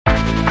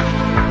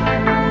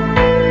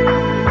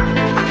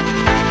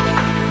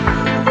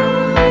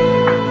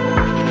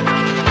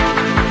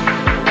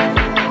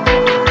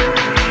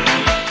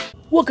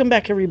Welcome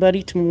back,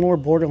 everybody, to more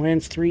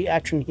Borderlands 3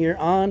 action here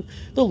on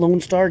the Lone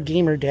Star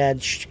Gamer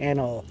Dad's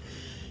channel.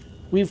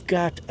 We've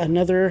got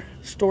another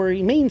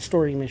main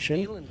story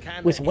mission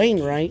with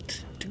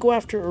Wainwright to go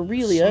after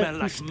Aurelia,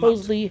 who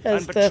supposedly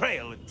has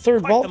the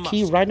third vault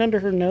key right under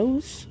her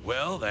nose.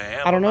 Well,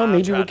 I don't know,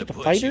 maybe we'll get to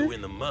fight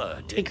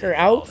her, take her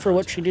out for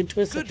what she did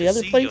to us at the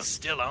other place.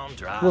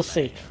 We'll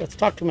see. Let's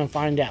talk to him and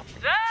find out.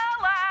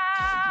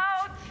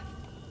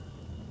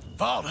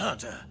 Vault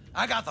Hunter,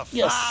 I got the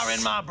fire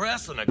in my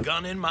breast and a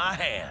gun in my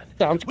hand.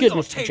 Sounds good,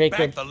 Mr. Take Jacob.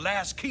 back the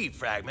last key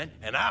fragment,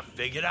 and I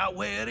figured out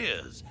where it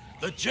is.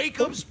 The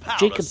Jacob's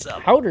powder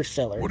cellar. Powder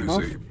cellar. What is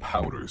a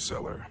powder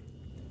cellar?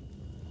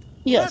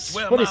 Yes, That's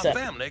where what my is that?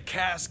 family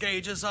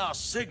cascades our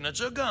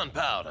signature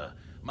gunpowder.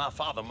 My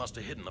father must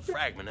have hidden the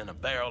fragment in a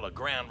barrel of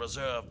Grand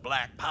Reserve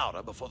black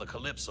powder before the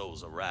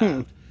Calypsos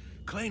arrived.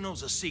 Clay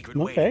knows a secret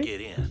way to get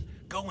in.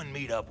 Go and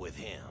meet up with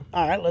him.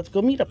 Alright, let's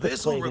go meet up with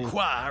This Clay will then.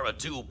 require a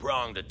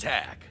two-pronged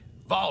attack.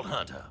 Vault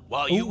Hunter,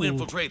 while you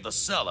infiltrate the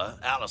cellar,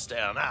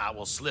 Alistair and I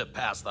will slip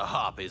past the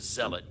harpy's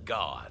zealot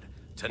guard.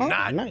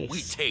 Tonight, nice.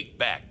 we take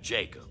back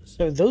Jacobs.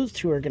 So those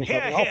two are going to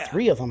help me, all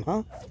three of them,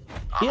 huh?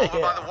 I'm over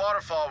by the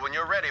waterfall when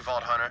you're ready,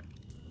 Vault Hunter.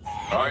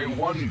 I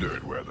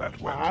wondered where that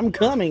went. I'm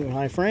coming,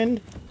 my friend.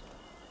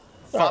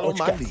 Follow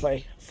my lead.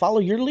 Clay? Follow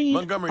your lead?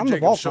 Montgomery I'm the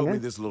Jacobs Vault showed Hunter. me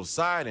this little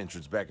side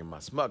entrance back in my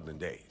smuggling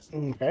days.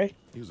 Okay.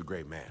 He was a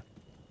great man.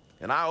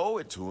 And I owe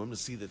it to him to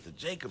see that the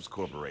Jacobs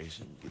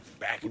Corporation gets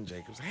back in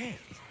Jacobs' hands.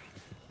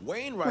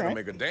 Wainwright will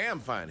make a damn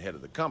fine head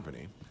of the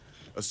company,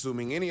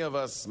 assuming any of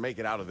us make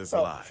it out of this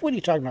alive. What are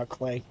you talking about,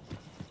 Clay?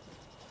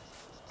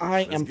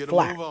 I am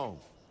Flack.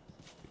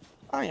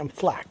 I am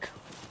Flack.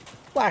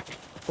 Flack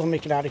will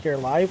make it out of here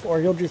alive, or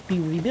he'll just be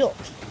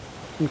rebuilt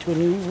into a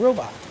new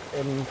robot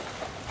and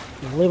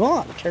live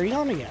on, carry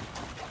on again.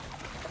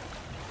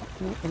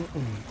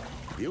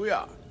 Here we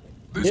are.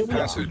 This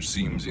passage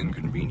seems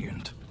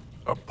inconvenient.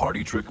 A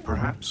party trick,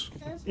 perhaps?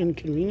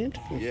 Inconvenient?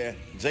 Yeah,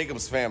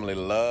 Jacobs' family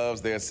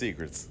loves their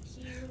secrets.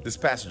 This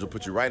passage will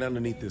put you right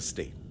underneath this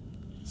state.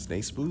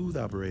 Stay smooth,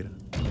 operator.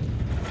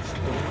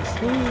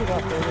 Smooth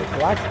operator,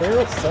 Black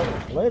Barrel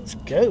Cellar. Let's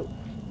go.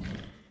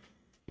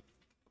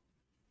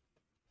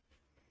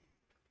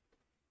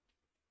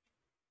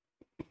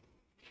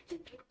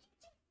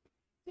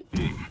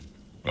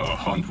 A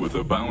hunt with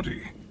a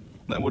bounty.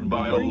 That would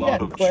buy a Where you lot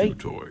at, of Clay? chew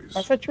toys.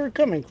 I thought you were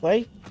coming,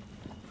 Clay.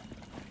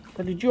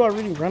 Or did you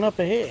already run up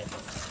ahead?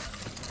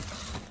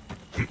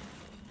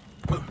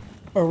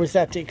 Or was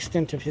that the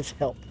extent of his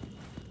help?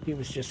 He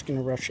was just going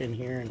to rush in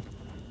here and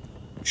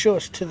show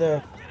us to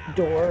the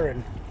door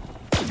and...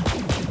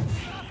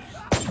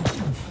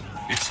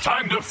 It's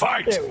time to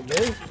fight! There we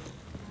go.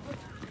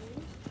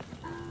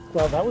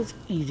 Well, that was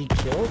easy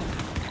kill.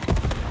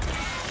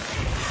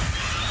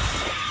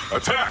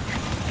 Attack!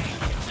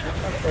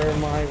 Or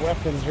my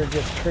weapons are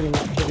just turning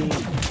out to be...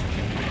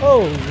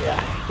 Oh,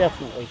 yeah,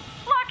 definitely.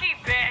 Lucky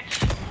bitch!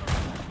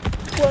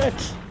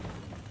 What?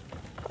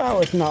 That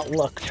was not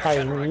luck,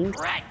 Tyrene.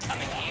 Regret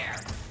coming here.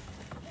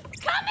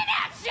 Coming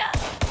at ya!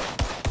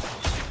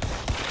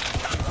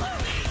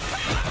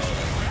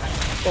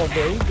 Oh,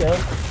 there you go.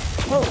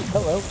 Oh,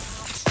 hello.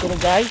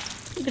 Little guy.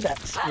 Look at that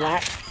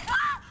splat.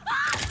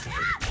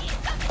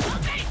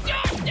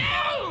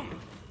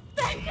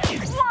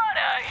 What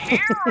a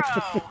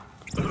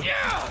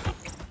hero!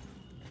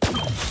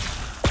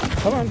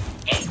 Come on.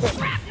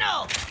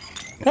 Shrapnel!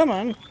 Come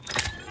on.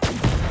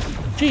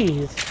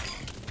 Jeez.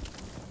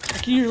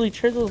 I can usually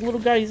tear those little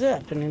guys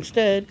up, and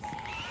instead,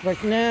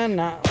 like, nah,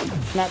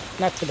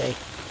 not today.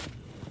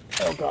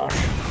 Oh gosh.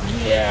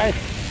 Yeah, I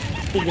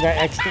figured I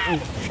accidentally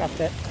shot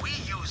that. We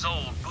use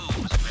old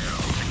booze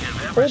barrels to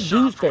give every Old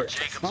shot booze from barrels,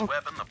 Jacob's huh?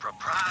 weapon the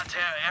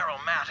proprietary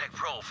aromatic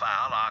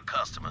profile our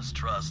customers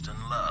trust and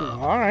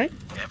love. All right.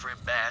 Every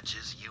batch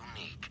is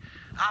unique.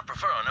 I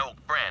prefer an oak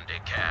brandy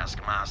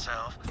cask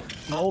myself.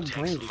 An Oak old takes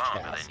brandy longer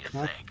cask, than you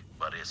huh? think,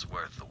 but it's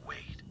worth the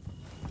wait.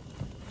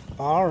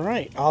 All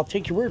right. I'll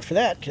take your word for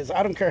that, because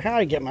I don't care how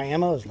I get my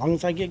ammo, as long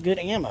as I get good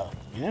ammo,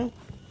 you know?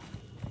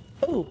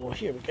 Oh, well,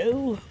 here we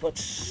go.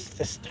 What's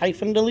this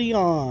Typhon de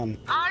Leon?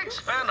 I'd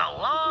spent a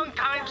long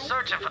time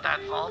searching for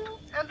that vault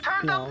and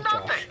turned up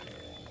nothing.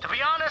 To be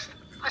honest,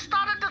 I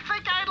started to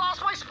think I had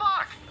lost my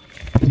spark.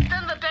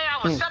 Then the day I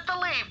was set to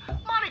leave,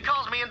 Monty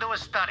calls me into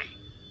his study.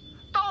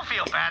 Don't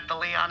feel bad, De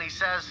Leon, he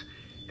says.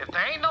 If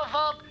there ain't no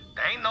vault,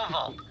 there ain't no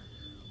vault.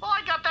 Well,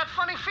 I got that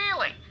funny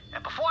feeling,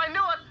 and before I knew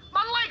it,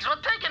 my legs were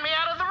taking me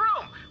out of the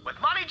room, with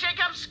Monty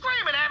Jacobs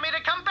screaming at me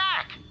to come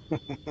back.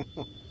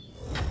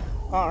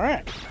 All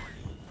right.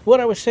 What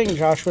I was saying,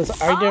 Josh, was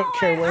I don't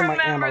care where my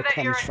ammo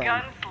comes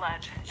from.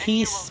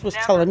 He was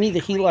telling me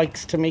that he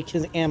likes to make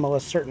his ammo a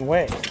certain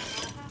way.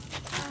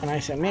 And I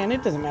said, man,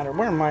 it doesn't matter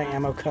where my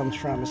ammo comes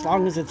from, as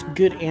long as it's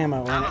good ammo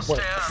and it Alistair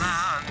works. and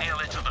I are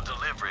nearly to the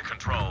delivery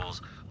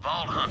controls.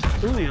 Vault Hunter,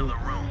 clear the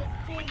room.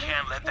 We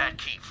can't let that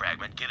key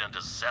fragment get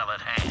into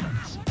zealot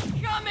hands.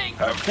 Coming!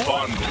 Have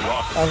fun,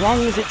 Rock. As long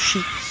as it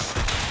shoots.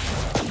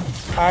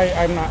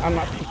 I'm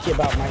not picky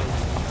about my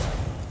ammo.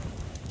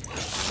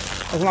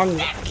 As long as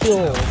it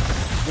kills,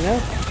 you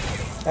know?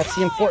 That's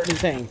the important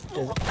thing.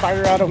 Does it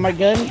fire out of my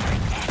gun?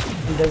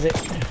 And does it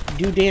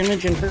do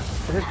damage and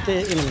hurt the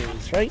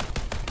enemies, right?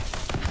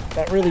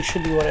 That really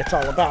should be what it's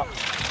all about.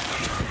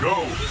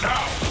 Go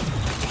now!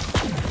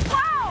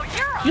 Wow,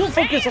 you're You don't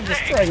focus on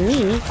destroying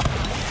me.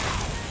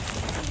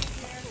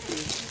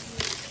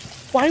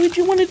 Why would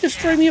you want to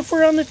destroy me if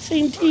we're on the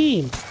same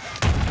team?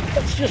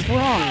 That's just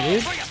wrong,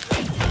 dude.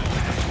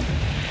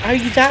 Are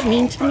you that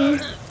mean to me?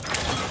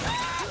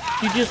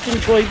 You just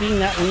enjoy being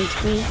that mean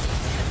to me?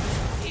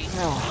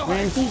 Oh,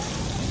 man, he's...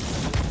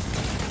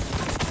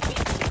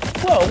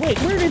 Whoa, wait,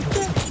 where did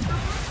that...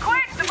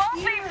 quick! The vault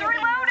safe's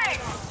reloading!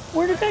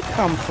 Where did that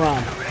come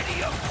from?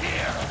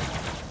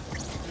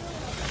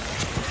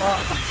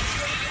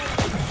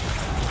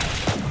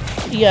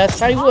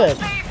 Yes, I would.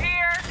 Vault safe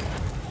here!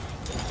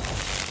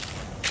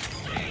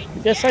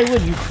 Yes, I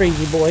would, you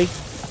crazy boy.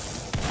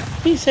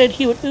 He said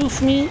he would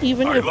oof me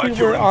even I if like we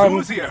your were on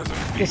enthusiasm,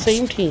 the beast.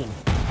 same team.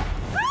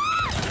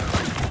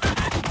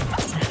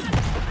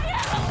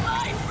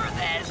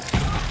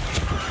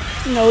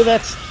 No,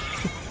 that's...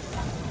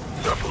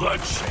 The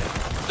bloodshed,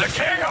 the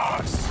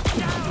chaos.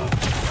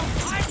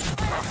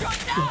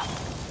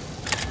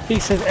 He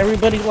says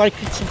everybody like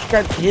and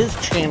subscribe to his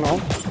channel,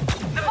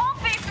 The vault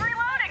safe's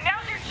reloading!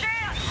 Now's your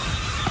chance!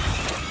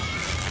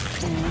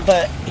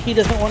 but he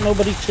doesn't want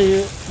nobody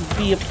to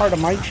be a part of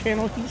my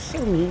channel. He's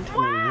so mean to me,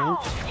 man.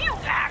 Wow! You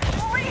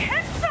actually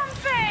hit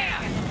something!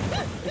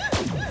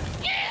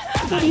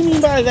 What do you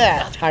mean by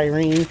that,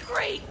 Tyrene?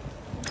 Great!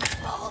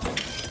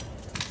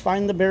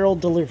 Find the barrel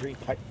delivery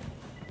pipe.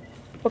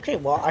 Okay,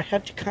 well, I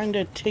had to kind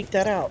of take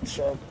that out,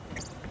 so...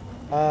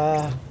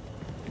 Right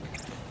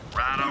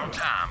on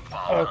time,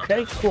 Paul.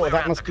 Okay, cool. We're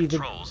That at must be the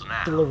controls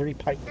now. delivery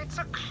pipe. It's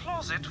a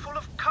closet full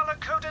of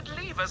color-coded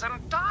levers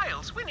and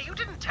dials. Winnie, you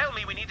didn't tell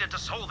me we needed to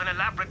solve an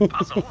elaborate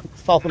puzzle.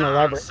 Solve an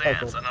elaborate Nonsense.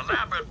 puzzle. An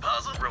elaborate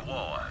puzzle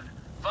reward.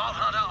 Vault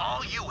Hunter,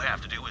 all you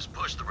have to do is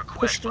push the request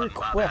Push the button by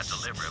that request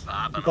delivery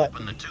pipe and button.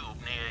 open the tube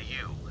near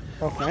you.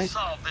 Okay. We'll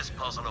solve this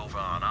puzzle over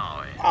on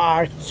our end.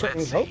 I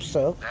certainly Let's hope see.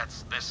 so.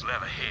 That's this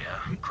lever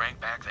here. Crank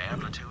back the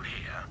amplitude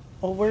here.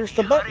 Oh, where's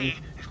the Hurry,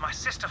 button? if my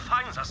sister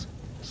finds us.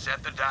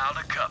 Set the dial to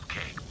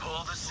cupcake.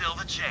 Pull the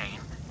silver chain.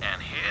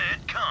 And here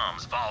it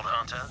comes, Vault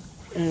Hunter.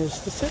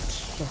 Is this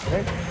it?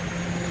 Okay.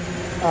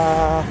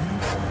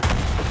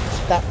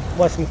 That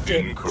wasn't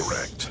it.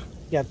 Incorrect.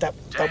 Yeah, that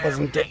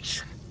wasn't it.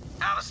 Damnation.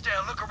 Alistair,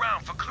 look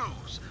around for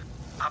clues.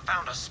 I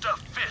found a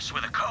stuffed fish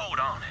with a code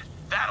on it.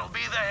 That'll be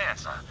the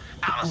answer.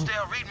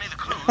 Alistair, read me the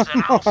clues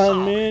and I'll Oh solve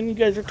it. man, you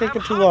guys are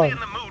taking I'm too hardly long. in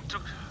the mood to...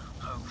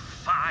 Oh,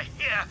 fine.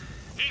 Here.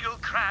 Eagle,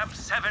 crab,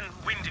 7,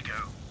 Windigo.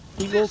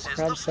 Eagle, This is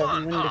crab, the 7,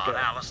 fun part, Windigo.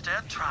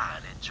 Alistair. Try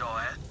and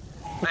enjoy it.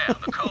 There,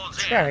 the code's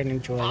in. Try and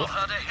enjoy Vault it.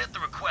 Hunter, hit the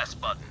request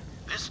button.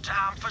 This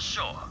time for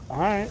sure.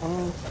 Alright,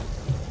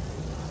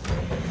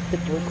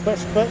 hit the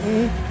request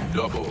button.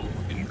 Double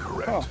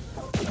incorrect. Oh,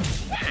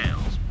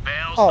 Hells,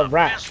 bells, All the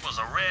right. fish was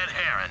a red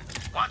herring.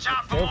 Watch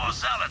out for Okay. more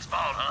zealots,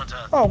 Vault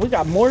Hunter. oh, we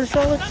got more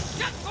zealots?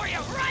 Just for you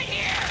right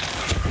here!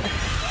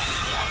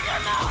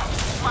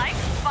 Like,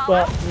 follow,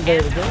 Well,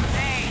 there we and go.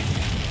 obey.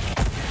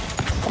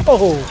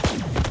 Oh,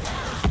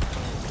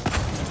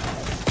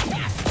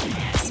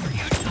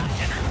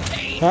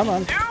 come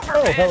on.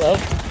 Oh, hello.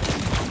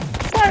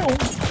 Wow.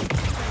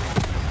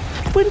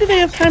 When do they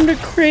have time to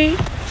create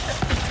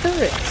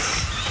turrets?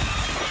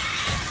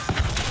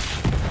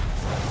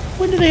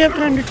 When do they have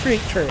time to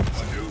create turrets?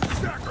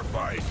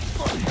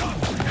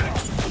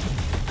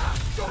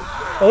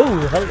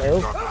 Oh, hello.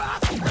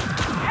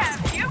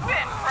 Have you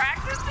been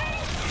practicing?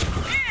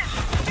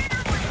 It's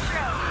merely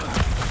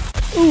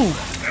show. Ooh.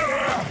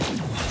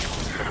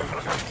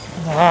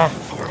 Ah,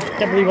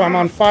 can't believe I'm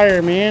on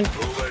fire, man.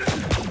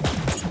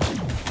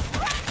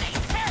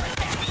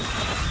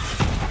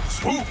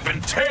 Swoop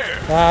and tear.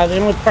 The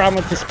only problem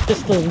with this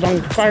pistol is it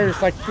only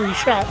fires like 3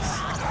 shots.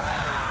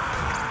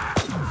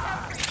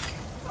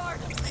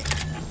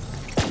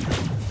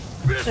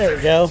 There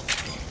we go.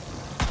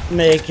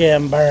 Make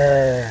him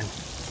burn.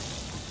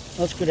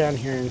 Let's go down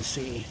here and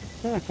see.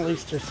 At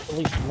least there's at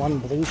least one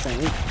blue thing.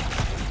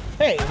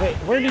 Hey, wait,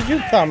 where did you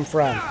come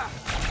from?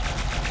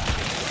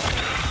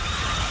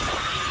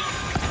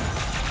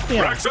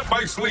 Yeah, Racks up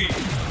my sleeve.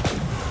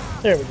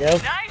 there we go.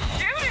 Nice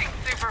shooting,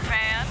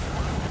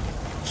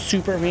 Superfan.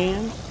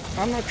 Superman?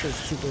 I'm not your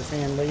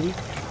superfan, lady.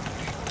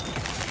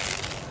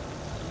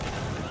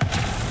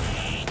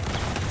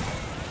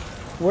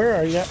 Where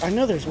are you? I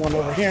know there's one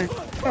over here.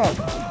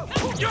 Oh.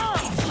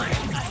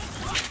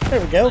 There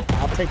we go.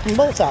 I'll take them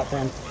both out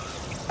then.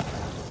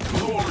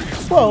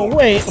 Whoa,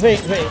 wait.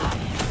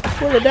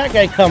 Where did that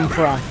guy come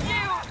from?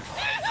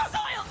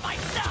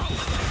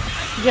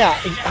 Yeah,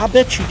 I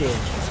bet you did.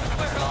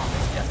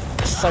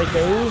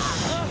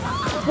 Psychos.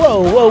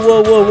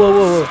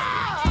 Whoa.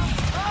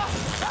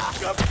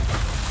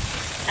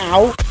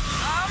 Ow.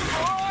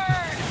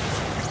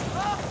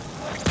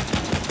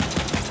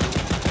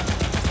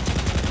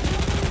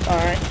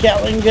 Alright,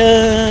 Gatling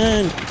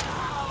gun.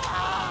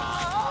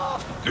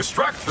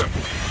 Distract them.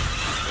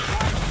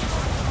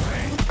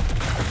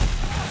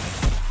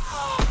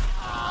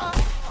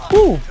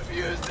 Ooh.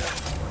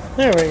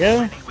 There we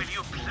go. Will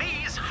you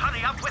please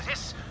hurry up with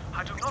this?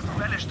 I do not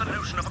relish the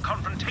notion of a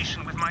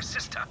confrontation with my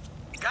sister.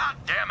 God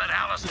damn it,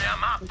 Alistair,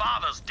 my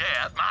father's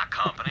dead, my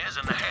company is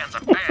in the hands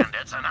of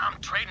bandits, and I'm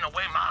trading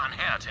away my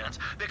inheritance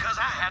because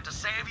I had to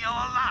save your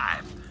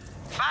life.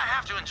 If I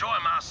have to enjoy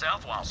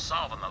myself while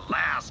solving the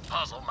last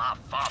puzzle my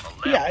father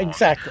left Yeah,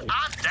 exactly. me,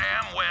 I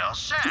damn well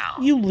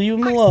shall. You leave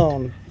him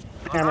alone,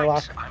 All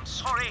Hammerlock. right, I'm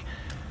sorry.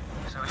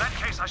 So in that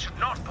case, I should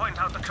not point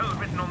out the code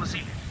written on the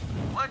ceiling.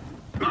 What?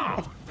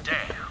 Oh,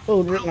 damn.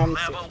 Code written on the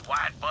Blue ceiling. level,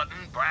 white button,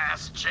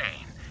 brass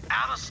chain.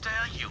 Alistair,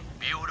 you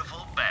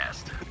beautiful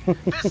bastard.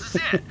 This is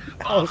it.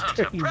 Ball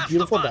Alistair, Hunter, you press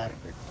beautiful the button.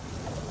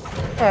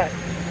 bastard.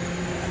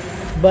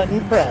 Alright.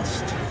 Button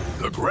pressed.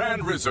 The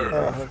Grand Reserve.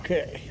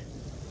 Okay.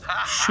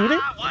 Shoot Shoot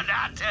it? What'd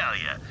I tell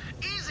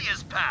you? Easy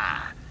as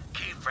pie.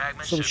 Key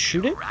fragment So should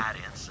shoot be it? right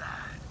inside.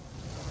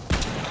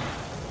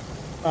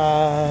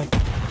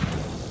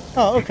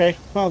 Oh, okay.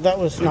 Well, that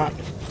was not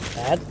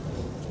bad.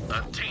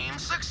 A team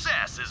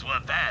success is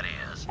what that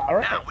is. All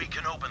right. Now we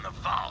can open the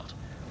vault.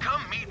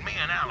 Come meet me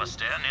and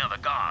Alistair near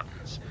the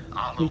gardens.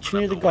 I'll Meet open you up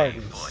near the the way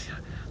gardens. for you.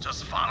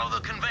 Just follow the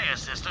conveyor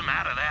system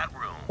out of that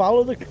room.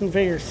 Follow the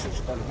conveyor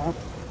system, huh?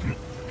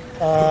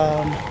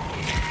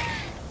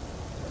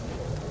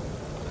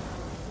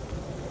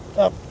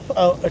 Up.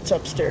 Oh, it's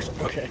upstairs.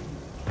 Okay.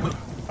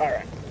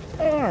 Alright.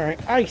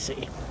 Alright, I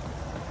see.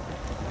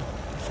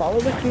 Follow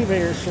the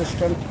conveyor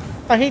system.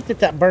 I hate that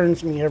that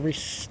burns me every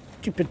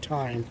stupid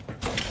time.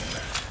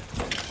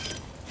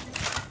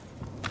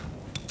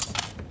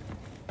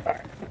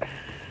 Alright.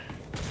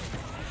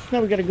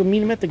 Now we gotta go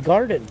meet him at the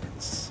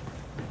gardens.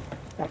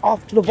 And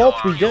off to the vault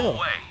You're we go. on your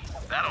way.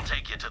 That'll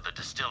take you to the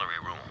distillery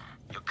room.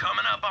 You're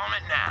coming up on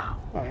it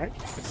now. Alright,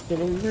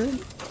 distillery room.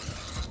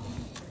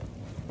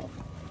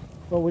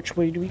 Well, which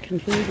way do we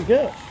continue to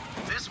go?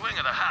 This wing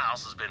of the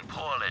house has been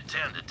poorly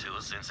tended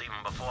to since even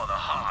before the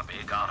harpy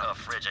got her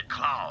frigid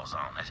claws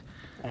on it.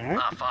 Alright.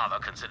 My father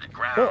considered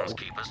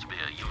groundskeepers to be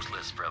a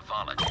useless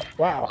frivolity.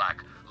 Wow. Like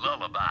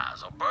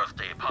lullabies or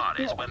birthday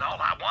parties when all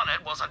I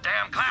wanted was a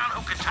damn clown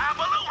who could tie a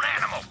balloon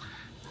animal.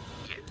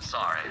 Yeah,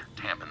 sorry,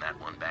 tamping that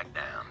one back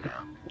down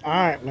now.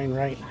 Alright, main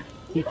right.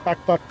 He buck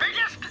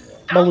Biggest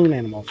balloon dump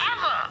animals.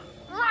 ever!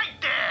 Right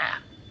there!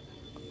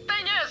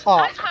 Thing is, Oh.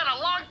 I spent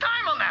a long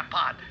time on that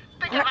pod,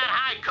 thinking about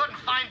how I couldn't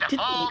find the Didn't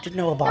vault. need to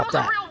know about it was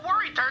that. a real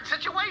worry turd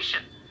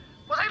situation.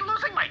 Was I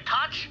losing my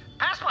touch?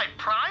 Past my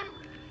prime?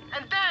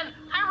 And then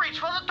I reached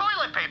for the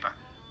toilet paper,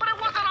 but it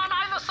wasn't on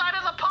either side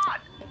of the pod.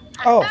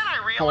 And Oh, then I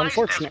how realized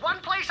unfortunate. there's one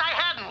place I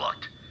hadn't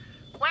looked.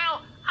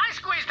 Well, I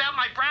squeezed out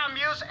my brown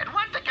muse and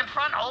went to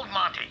confront old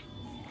Monty.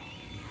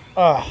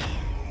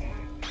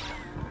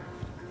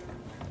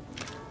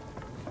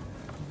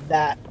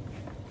 That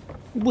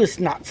was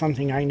not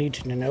something I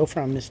needed to know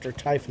from Mr.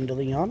 Typhon de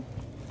Leon.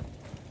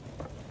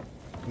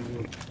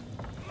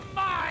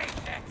 My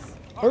pets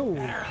Oh,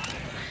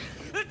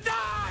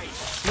 die!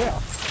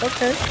 well,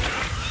 okay.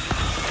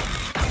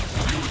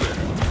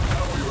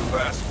 How your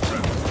last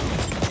friend?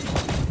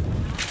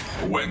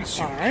 Whence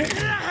you Alright. came.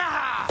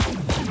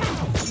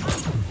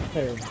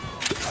 There.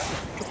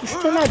 He's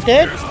still not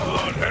dead? There's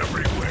blood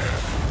everywhere.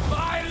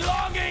 My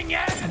longing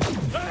end!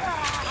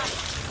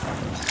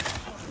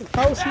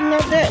 How is he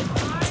not dead?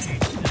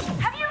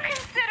 Have you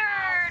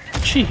considered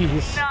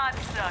Jeez. not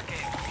sucking?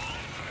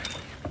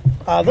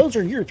 Those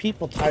are your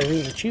people,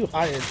 Tyrene, that you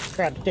hired to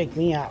try to take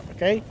me out,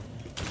 okay?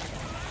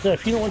 So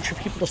if you don't want your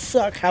people to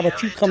suck, how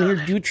about you come here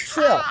and do it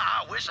yourself?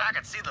 Ah, I wish I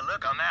could see the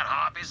look on that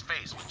harpy's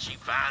face when she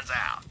finds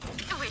out.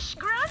 Wish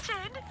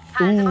granted.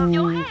 Hands above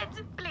your Ooh.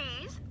 heads,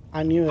 please.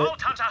 I knew it.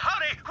 Vault Hunter,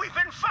 hurry! We've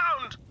been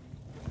found!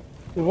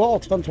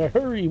 Vault Hunter,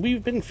 hurry,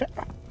 we've been found.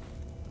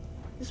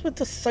 Is this what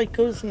the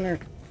psychos and they're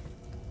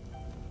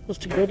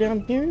supposed to go down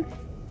here?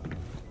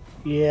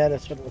 Yeah,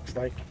 that's what it looks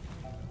like.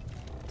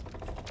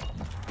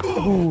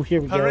 Ooh,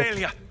 here we go.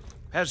 Aurelia,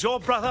 as your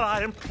brother,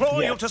 I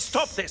implore you to Yes.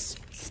 stop this.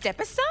 Step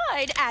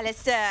aside,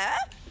 Alistair,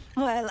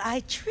 while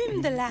I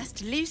trim the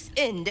last loose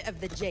end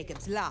of the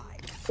Jacob's line.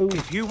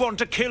 If you want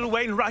to kill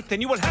Wainwright, then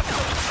you will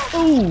have to.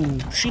 Ooh,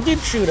 she did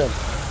shoot him.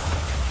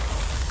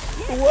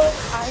 What?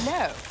 I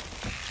know.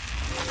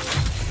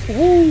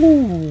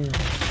 Ooh.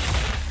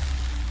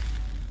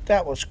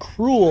 That was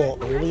cruel,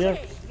 Aurelia.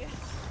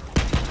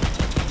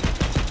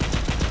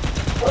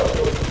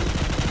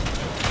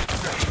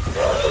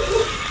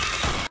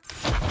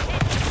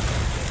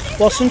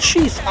 Well, since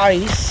she's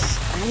ice,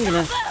 I'm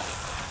gonna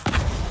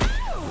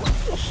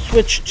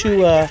switch to,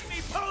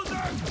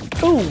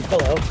 ooh,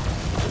 hello.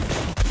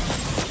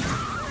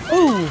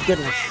 Ooh,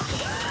 goodness.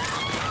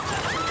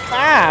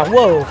 Ah,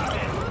 whoa.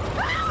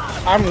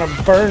 I'm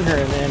gonna burn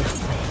her then.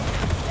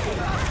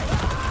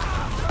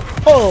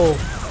 Oh.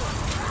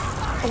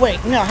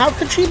 Wait, no, how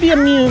could she be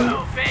immune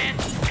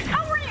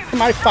How are you to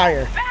my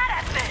fire?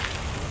 bad at this?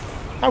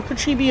 How could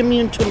she be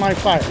immune to my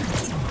fire?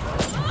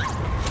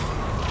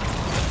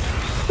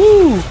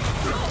 Woo!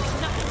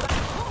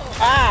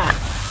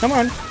 Ah! Come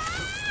on.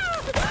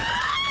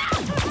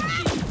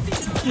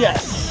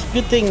 Yes.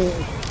 Good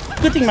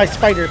thing my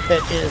spider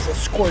pit is a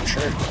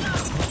scorcher.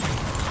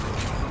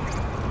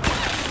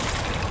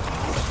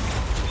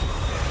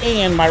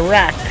 And my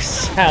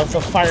racks have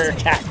the fire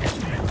attack.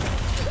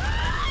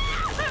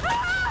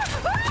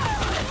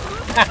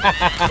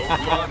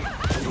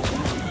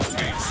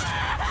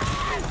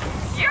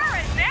 You're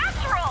a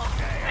natural!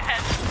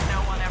 And no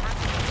one ever.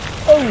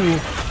 Oh!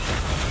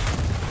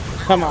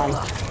 Come on.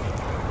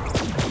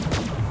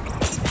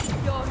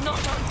 You're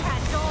not on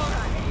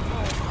Pandora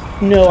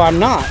anymore. No, I'm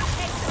not.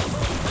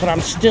 But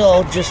I'm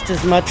still just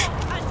as much...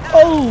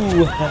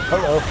 Oh!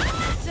 Hello.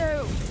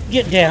 So,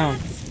 Get down.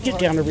 Get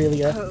down,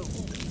 Aurelia.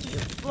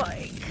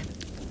 like...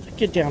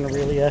 Get down,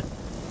 Aurelia.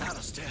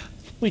 Alistair.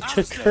 We took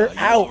Alistair, her are you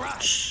out. all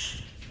right?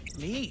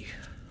 Me?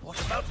 What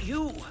about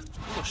you?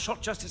 You were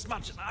shot just as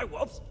much as I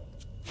was.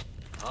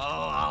 Oh,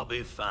 I'll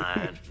be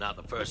fine. Not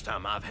the first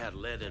time I've had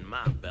lead in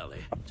my belly.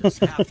 Just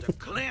have to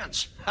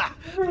clench. Ha!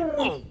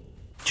 Oh.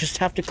 Just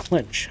have to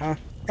clinch, huh?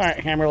 Alright,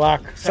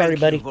 Hammerlock. Sorry, Thank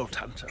buddy. you, Vault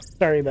Hunter,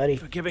 Sorry, buddy.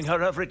 for giving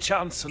her every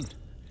chance and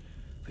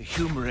for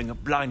humoring a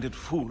blinded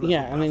fool.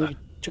 Yeah, little and then brother. you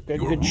took a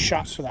Your good shot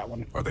wounds, for that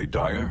one. Are they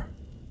dire?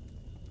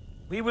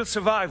 We will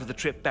survive the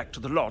trip back to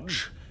the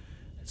lodge.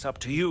 It's up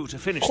to you to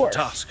finish Of the course.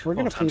 task. We're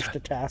gonna Vault finish Hunter.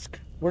 the task.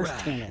 Where's Right,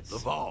 Tannis? the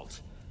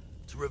vault.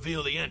 To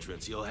reveal the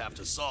entrance, you'll have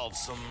to solve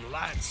some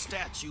light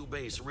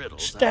statue-based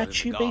riddles. out in the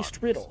Statue-based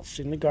gardens. riddles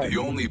in the garden. The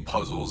only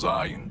puzzles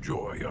I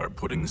enjoy are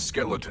putting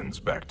skeletons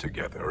back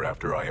together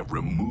after I have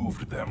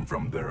removed them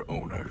from their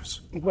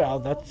owners. Well,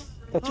 that's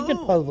a good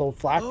puzzle,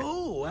 Flack.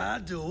 Oh, I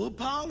do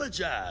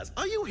apologize.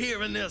 Are you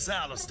hearing this,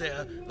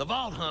 Alistair? The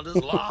Vault Hunters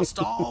lost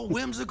all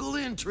whimsical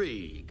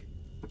intrigue.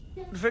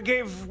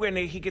 Forgive when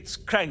he gets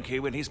cranky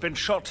when he's been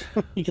shot.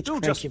 He gets Do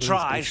cranky just when he's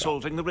try been shot.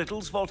 solving the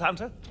riddles, Vault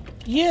Hunter.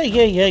 Yeah.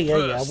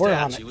 First We're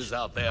on statue it. was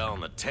out there on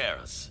the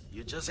terrace.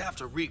 You just have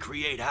to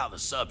recreate how the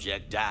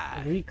subject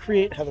died.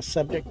 Recreate how the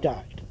subject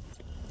died.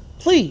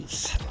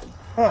 Please.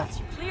 Oh,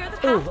 Clear the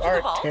path oh, to the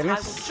alright, vault. I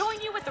Tannis. will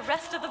join you with the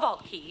rest of the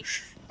vault key.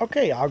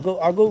 Okay, I'll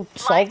go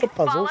solve the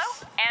puzzles.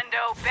 Follow and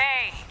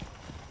obey.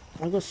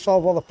 I'll go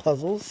solve all the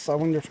puzzles. I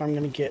wonder if I'm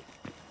gonna get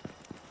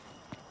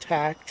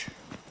attacked.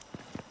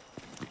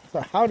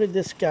 So how did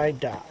this guy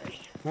die?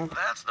 Huh?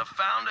 That's the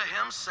founder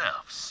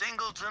himself,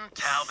 Singleton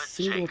Talbot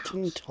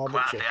Singleton Jacobs. Talbot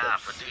Quite the eye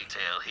Jacobs. for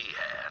detail he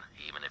had,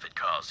 even if it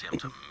caused him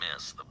to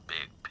miss the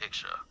big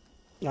picture.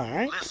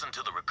 Alright. Listen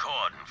to the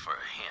recording for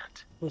a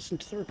hint. Listen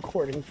to the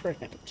recording for a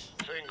hint.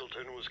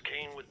 Singleton was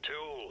keen with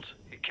tools.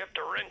 He kept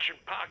a wrench in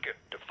pocket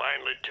to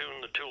finely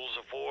tune the tools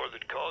of war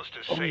that caused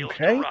his sails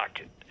Okay. to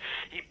rocket.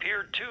 He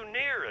peered too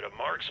near at a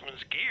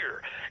marksman's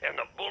gear, and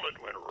the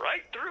bullet went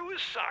right through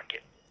his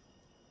socket.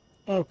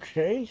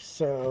 Okay,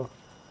 so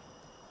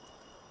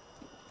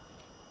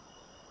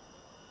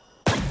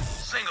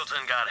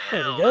Singleton got There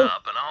we held go.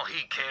 up, and all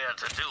he cared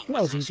to do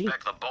That was was easy.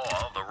 inspect the bore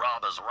of the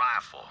robber's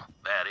rifle.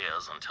 That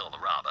is, until the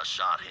robber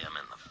shot him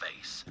in the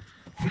face.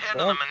 Head to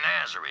Well. the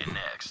menagerie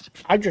next.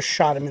 I just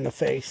shot him in the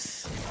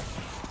face.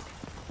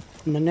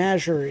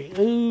 Menagerie.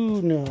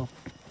 Ooh, no.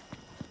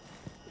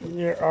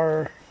 There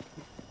are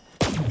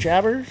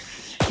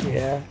jabbers.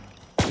 Yeah.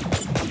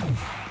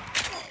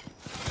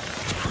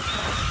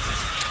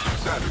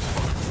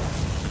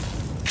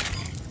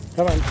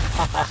 Come on.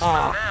 Ha ha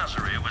ha.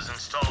 Menagerie was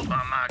installed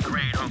by my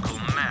great uncle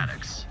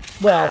Maddox.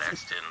 Well,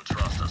 Maddox didn't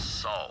trust a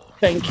soul.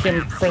 thank him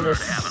Man for preferred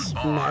this having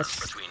bars mess.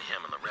 between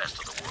him and the rest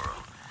of the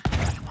world.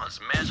 He once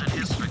measured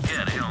his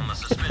spaghetti on the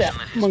suspicion That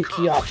that his monkey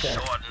cook off was there.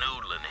 short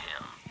noodling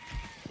him.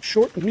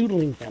 Short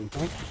noodling him,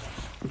 huh?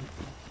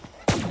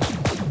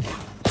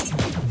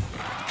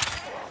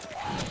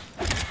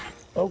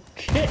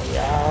 Okay,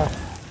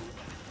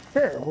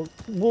 sure,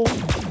 we'll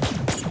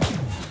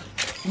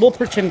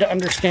pretend to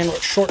understand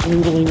what short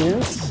noodling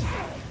is.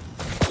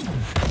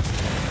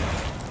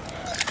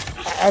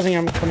 I think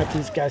I'm gonna come at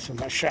these guys with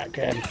my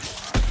shotgun.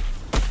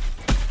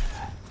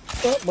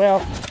 Oh, well,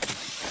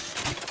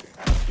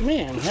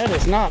 man, that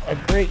is not a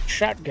great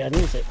shotgun,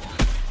 is it?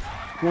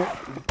 Nope.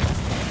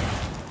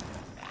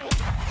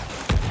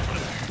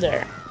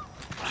 There.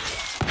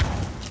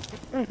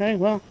 Okay,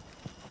 well.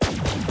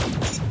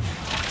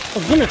 I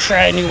was gonna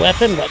try a new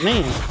weapon, but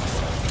man,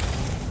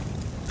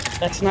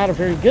 that's not a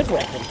very good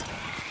weapon.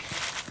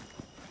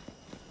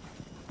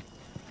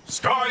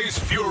 Sky's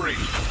Fury!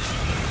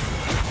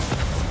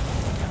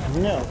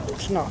 No,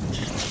 it's not.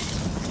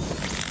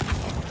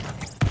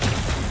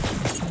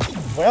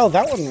 Well,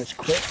 that one was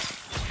quick.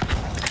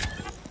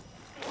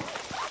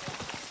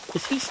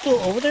 Is he still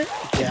over there?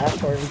 Yeah,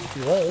 or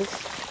he was.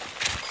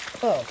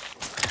 Oh.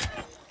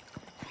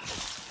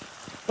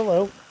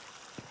 Hello.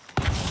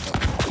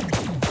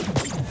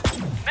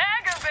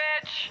 Bagger,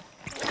 bitch!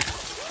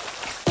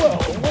 Whoa,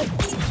 what?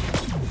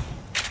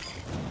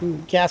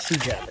 Gassy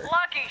jabber.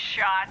 Lucky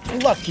shot.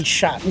 Lucky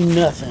shot,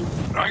 nothing.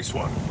 Nice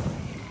one.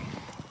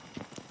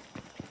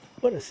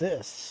 What is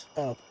this?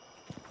 Oh.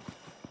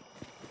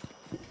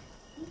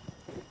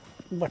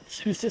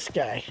 Who's this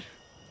guy?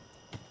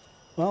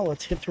 Well,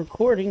 let's hit the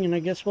recording and I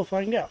guess we'll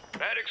find out.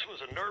 Maddox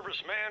was a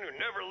nervous man who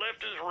never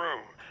left his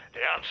room. The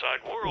outside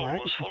world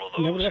Alright, was full of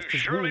never those left who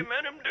his surely room.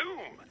 meant him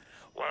doom.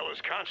 While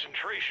his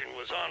concentration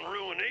was on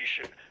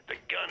ruination, the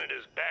gun at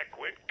his back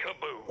went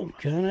kaboom.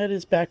 Gun at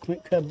his back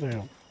went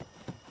kaboom.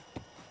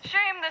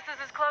 Shame this is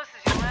as close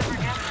as you'll ever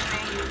get to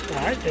me.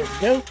 Alright, there we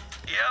go.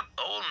 Yep,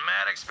 old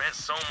Maddox spent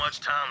so much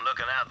time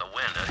looking out the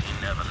window, he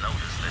never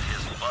noticed that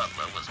his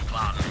butler was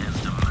plotting his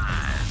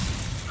demise.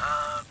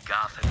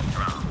 Gothic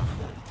drama.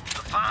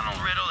 The final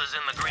riddle is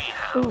in the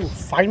greenhouse. Ooh,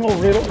 final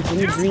riddle is in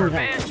the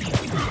greenhouse.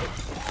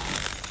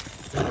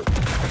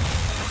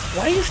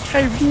 Why is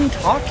Tyrene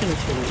talking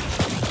to me?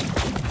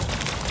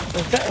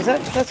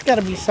 That's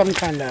gotta be some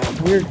kind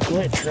of weird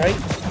glitch, right?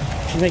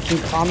 She's making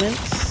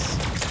comments.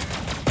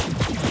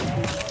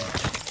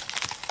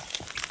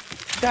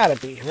 Gotta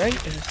be, right?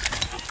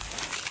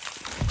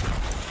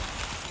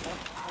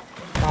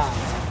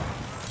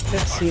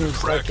 It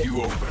seems like it.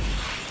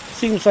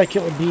 Seems like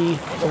it would be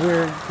a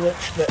weird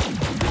glitch, but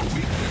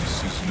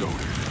Weakness is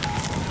noted.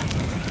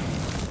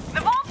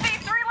 The vault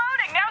feed's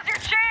reloading. Now's your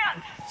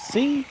chance.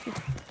 see,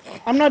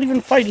 I'm not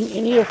even fighting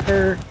any of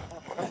her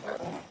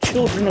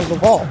children of the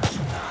vault.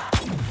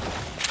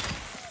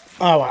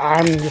 Oh,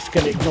 I'm just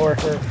gonna ignore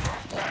her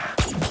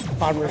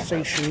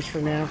conversations for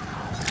now.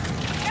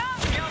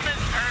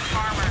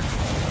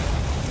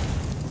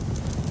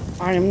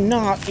 I am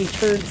not a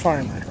turd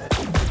farmer.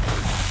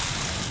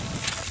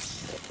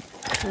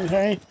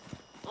 Okay.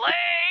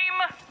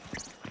 Lame.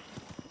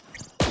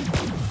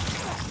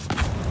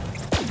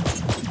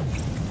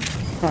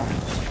 Huh.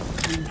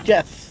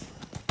 Death.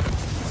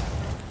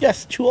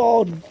 Yes to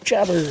all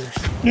jabbers.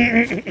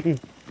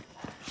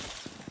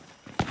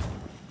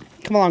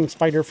 Come along,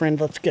 spider friend,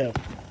 let's go.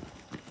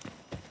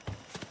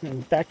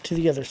 And back to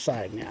the other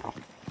side now.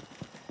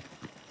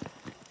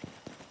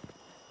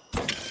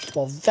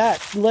 Well,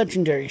 that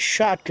legendary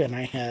shotgun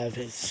I have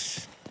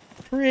is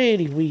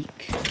pretty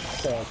weak,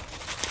 so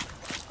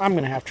I'm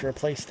gonna have to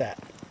replace that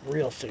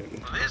real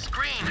soon. This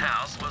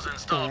greenhouse was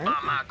installed by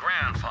my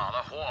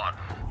grandfather, Wharton.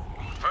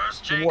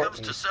 First Jacobs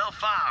to sell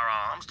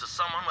firearms to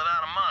someone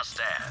without a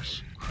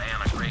mustache.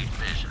 Man of great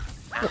vision.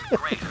 And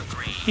greater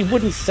greed. He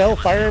wouldn't sell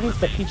firearms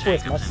to people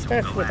with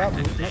mustache without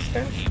mustache?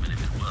 Even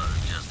if it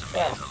was just a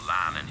means of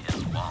lining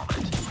his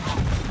wallet.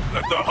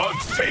 Let the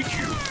hunt take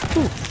you.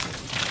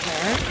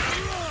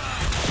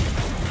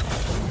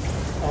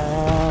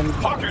 Alright.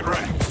 Pocket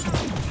ranks.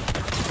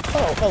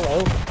 Oh, hello.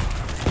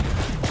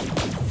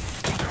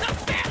 The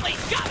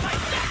family's got my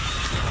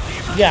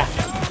back. Yeah.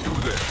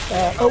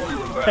 Oh,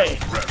 hey.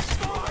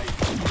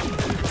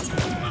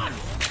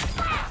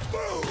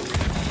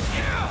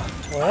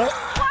 What?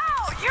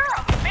 Wow, you're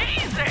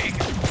amazing.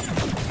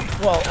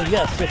 Well,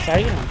 yes, I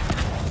am.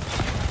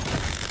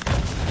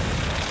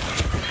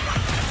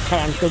 Come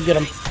on, go get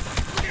him.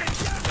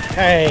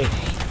 Hey.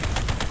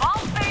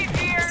 I'll save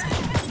here.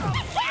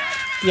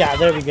 Yeah,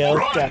 there we go.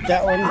 Got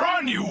that one.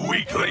 Run, you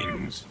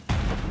weaklings!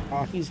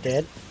 Oh, he's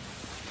dead.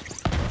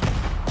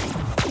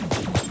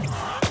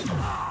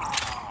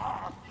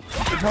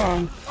 Come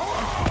on.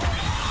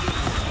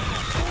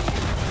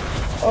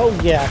 Oh,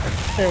 yeah.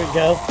 There we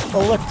go.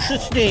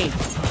 Electricity.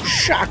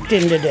 Shocked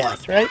into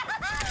death, right?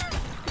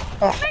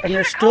 Oh, and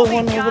there's still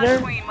one over there?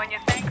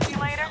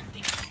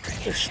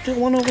 There's still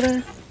one over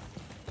there?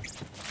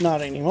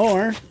 Not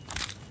anymore.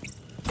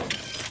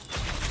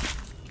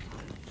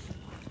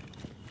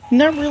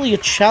 Not really a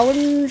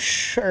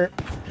challenge, or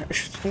I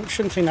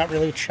shouldn't say not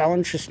really a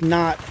challenge, just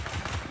not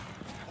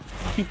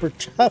a super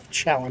tough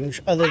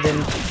challenge, other than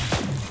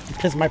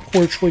because of my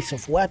poor choice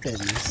of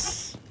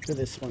weapons for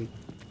this one.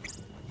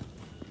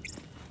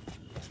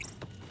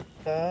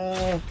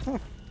 Huh.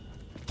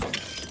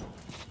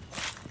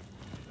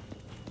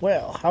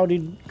 Well, how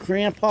did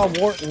Grandpa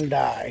Wharton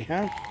die,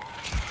 huh?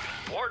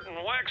 Wharton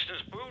waxed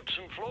his boots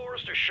and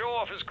floors to show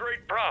off his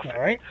great profit.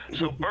 All right.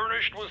 So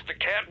burnished was the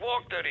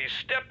catwalk that he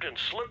stepped and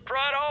slipped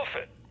right off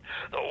it.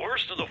 The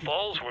worst of the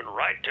falls went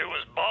right to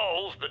his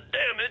balls. The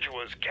damage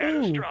was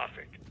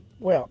catastrophic.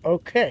 Well,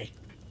 okay.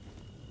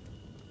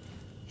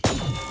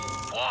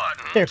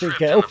 Wharton There we tripped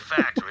go. in the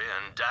factory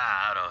and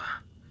died of...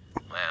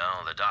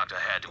 Well, the doctor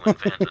had to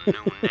invent a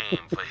new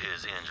name for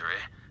his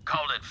injury.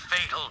 Called it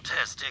fatal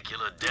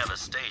testicular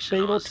devastation.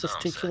 Fatal or some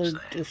testicular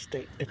such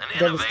thing. An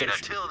devastation. innovator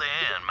till the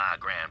end, my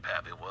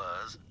grandpappy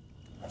was.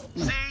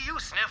 See, you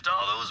sniffed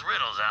all those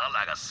riddles out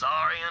like a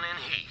saurian in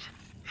heat.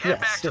 Head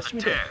back to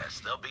the terrace.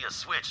 There'll be a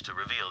switch to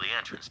reveal the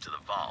entrance to the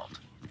vault.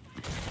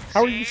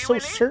 How are you so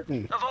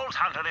certain? The Vault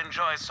Hunter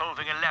enjoys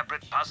solving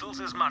elaborate puzzles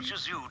as much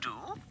as you do.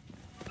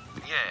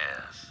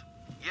 Yes.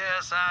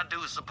 Yes, I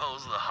do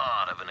suppose the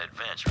heart of an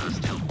adventurer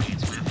still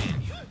beats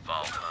within you,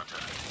 Vault Hunter.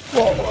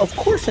 Well, of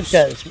course it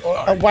does.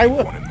 Why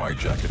would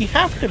you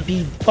have to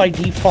be by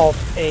default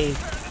an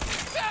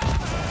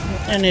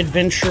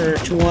adventurer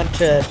to want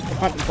to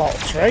hunt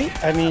vaults, right?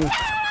 I mean,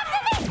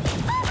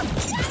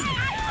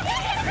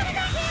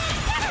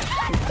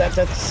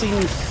 that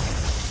seems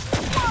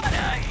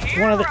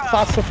one of the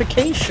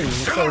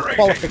classifications or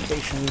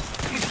qualifications.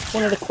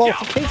 One of the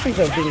qualifications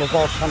of being a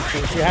vault hunter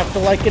is you have to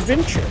like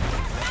adventure.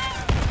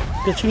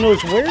 Because who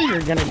knows where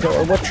you're going to go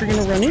or what you're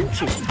going to run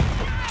into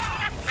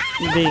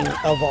being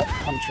a vault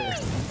hunter.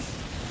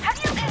 Have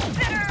you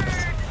considered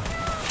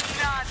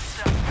not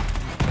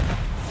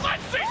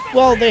so?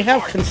 Well, they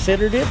have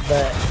considered it,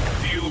 but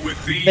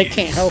they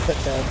can't help it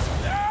though.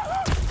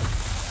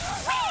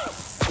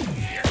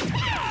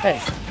 Hey.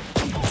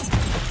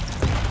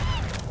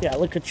 Yeah,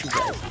 look at you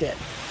guys, dead.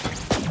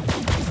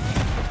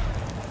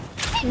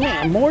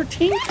 Man, more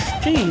tinks?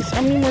 Jeez,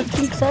 how many more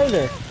tinks are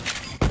there?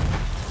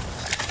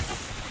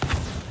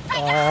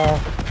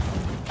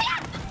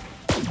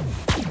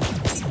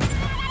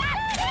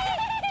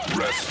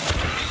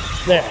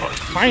 There,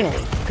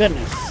 finally,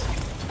 goodness.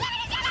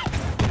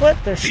 What?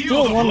 There's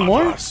still one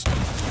more?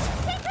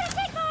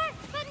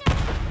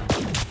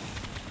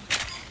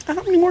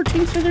 How many more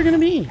tinks are there gonna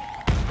be?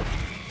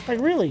 Like,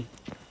 really?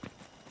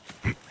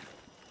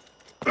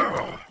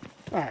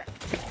 Alright.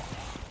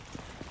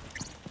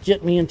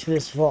 Get me into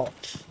this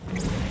vault.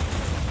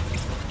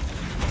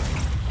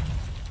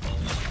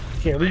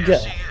 Here we go. There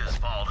she is,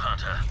 Vault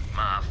Hunter.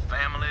 My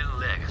family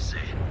legacy.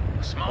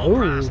 A small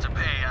price to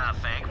pay, I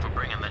think, for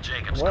bringing the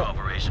Jacobs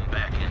Corporation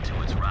back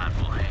into its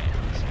rightful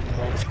hands.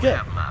 That's You good.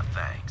 have my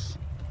thanks.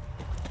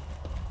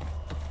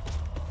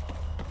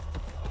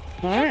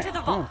 Alright. To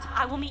the vault.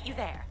 I will meet you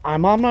there.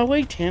 I'm on my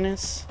way,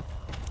 Tannis.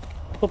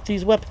 Hope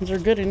these weapons are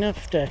good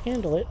enough to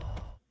handle it.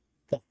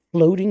 The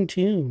floating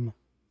tomb.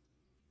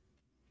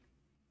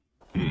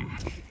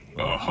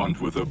 A hunt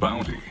with a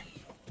bounty.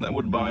 That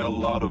would buy a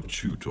lot of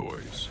chew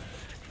toys.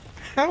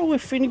 How,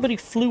 if anybody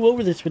flew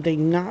over this, would they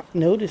not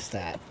notice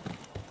that?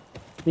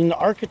 I mean, the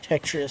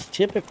architecture is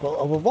typical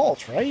of a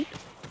vault, right?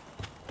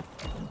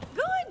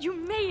 Good, you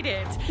made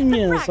it. The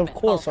Yes, fragment, of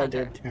course I Vault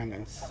Hunter. did,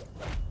 Tannis.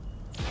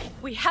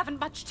 We haven't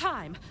much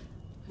time.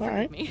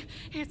 Alright. Forgive me.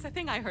 It's a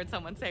thing I heard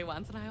someone say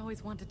once, and I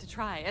always wanted to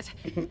try it.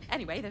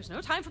 Anyway, there's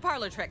no time for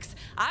parlor tricks.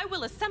 I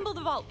will assemble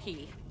the vault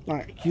key.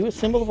 Alright, you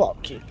assemble the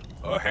vault key.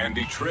 A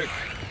handy trick.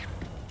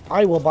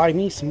 I will buy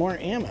me some more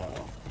ammo.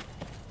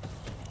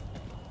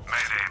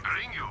 May they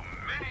bring you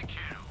many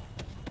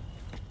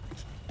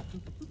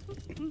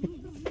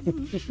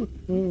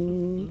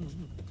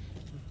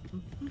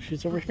kills.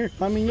 She's over here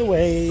climbing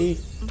away.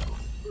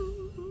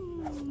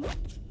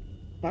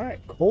 Alright,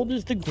 cold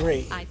as the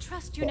grave. I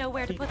trust you know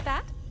where to put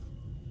that?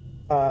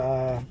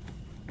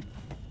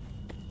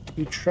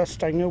 You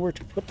trust I know where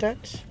to put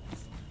that?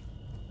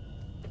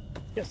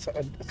 Yes,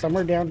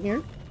 somewhere down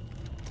here.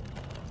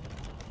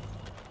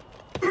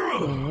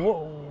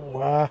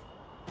 Whoa,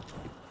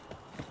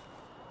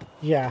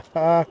 yeah,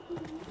 I'm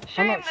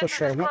not so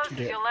sure what to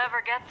do. You'll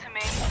ever get to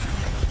me.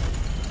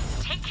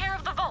 Take care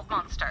of the vault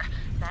monster.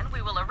 Then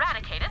we will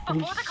eradicate it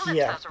before the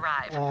Calypsos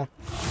arrive. Guardians?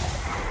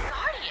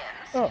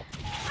 Oh.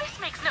 This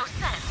makes no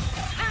sense.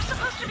 There's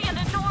supposed to be an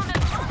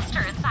enormous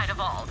monster inside a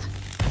vault.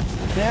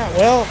 Yeah,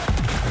 well,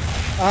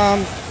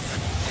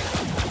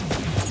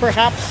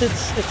 perhaps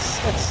it's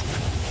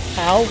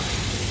how?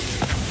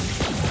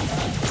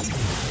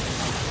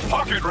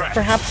 Pocket rat.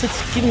 Perhaps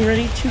it's getting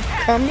ready to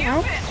come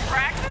out?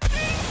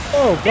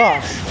 Oh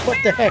gosh,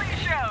 what the heck?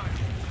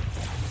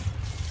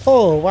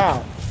 Oh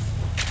wow.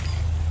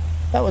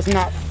 That was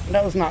not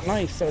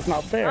nice. That was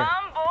not fair.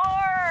 I'm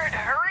bored.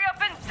 Hurry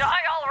up and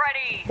die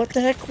already. What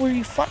the heck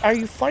are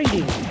you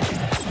fighting?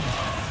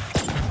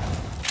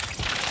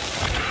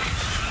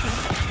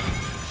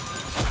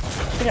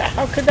 Yeah,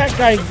 how could that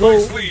guy go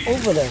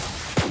over there?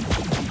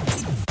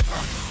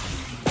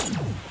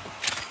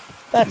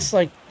 That's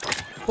like,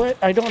 what?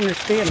 I don't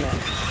understand that.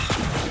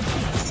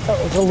 That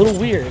was a little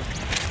weird.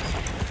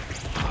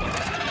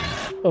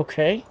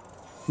 Okay.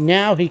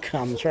 Now he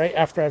comes, right?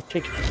 After I've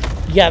taken...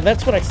 Yeah,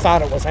 that's what I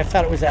thought it was. I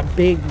thought it was that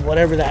big,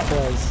 whatever that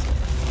was,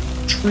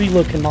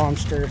 tree-looking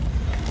monster.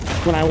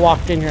 When I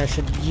walked in here, I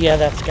said, yeah,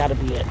 that's got to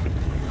be it.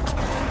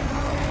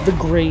 The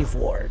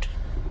Graveward.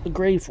 The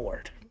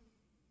Graveward.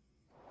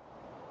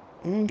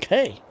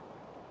 Okay.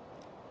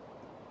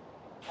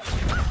 Ask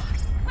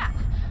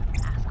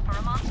for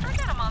a monster,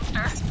 get a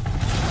monster.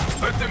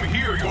 Let them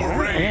hear your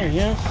rage.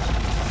 Yeah.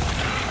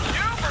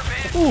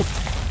 Ooh.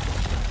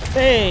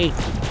 Hey.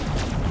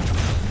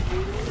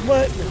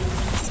 What?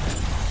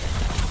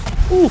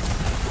 Ooh.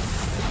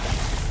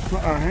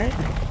 Alright.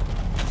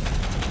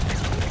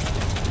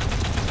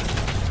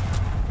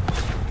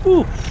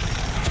 Ooh.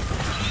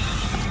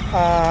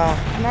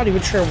 I'm not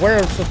even sure where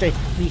I'm supposed to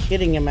be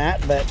hitting him at,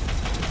 but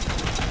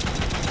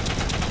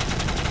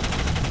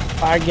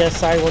I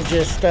guess I will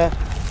just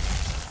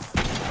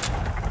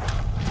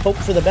hope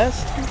for the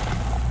best.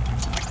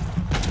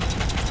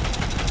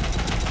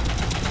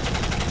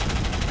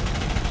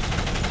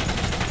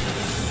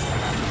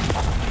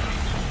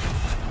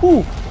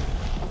 Ooh.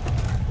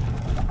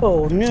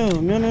 Oh no,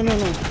 no, no, no,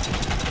 no.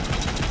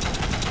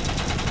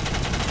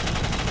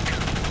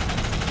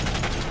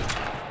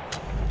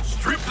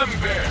 Strip them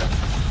bare.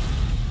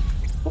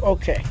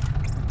 Okay.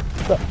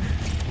 Look.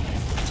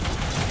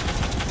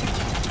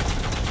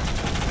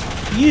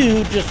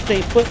 You just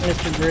stay put,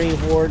 Mr.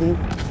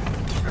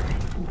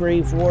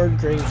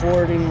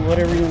 Gravewarden,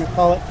 whatever you want to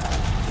call it.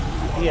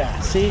 Yeah,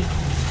 see?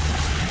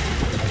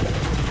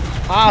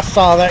 I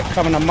saw that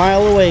coming a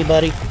mile away,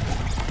 buddy.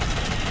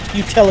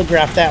 You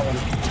telegraphed that one.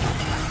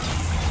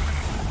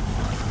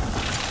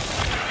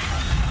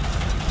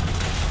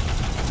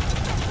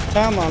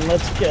 Come on,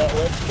 let's go,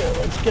 let's go,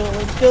 let's go,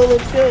 let's go,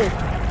 let's go.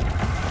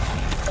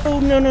 Oh,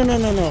 no, no, no,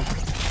 no, no.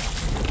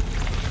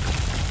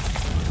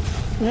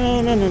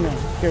 No, no, no, no.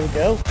 Here we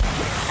go.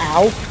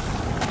 Ow.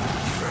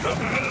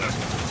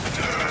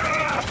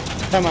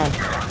 Come on.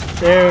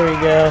 There we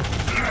go.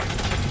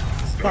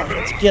 Come on,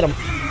 let's get him.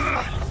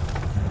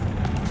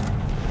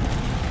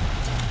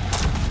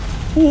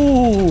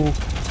 Ooh.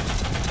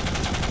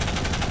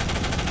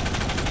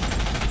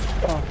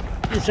 Oh,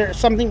 is there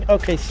something?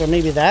 Okay, so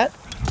maybe that.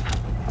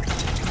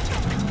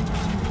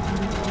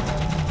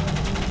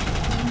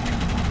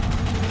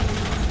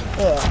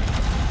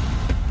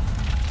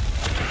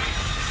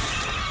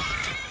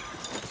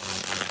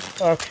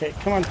 Okay,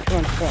 come on, come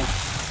on, come on.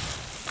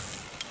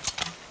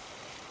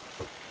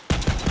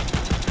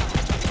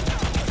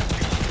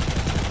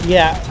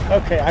 Yeah,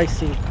 okay, I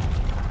see.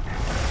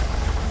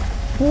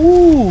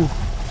 Ooh.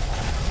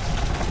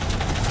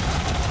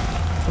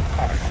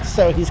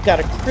 So he's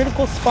got a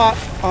critical spot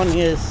on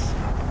his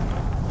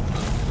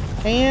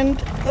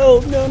hand.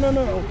 Oh, no, no,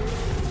 no.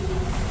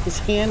 His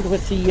hand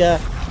with the,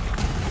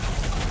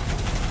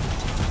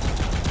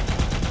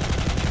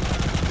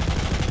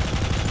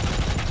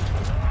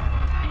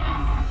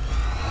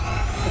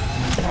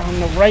 on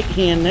the right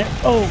hand there.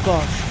 Oh,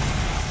 gosh.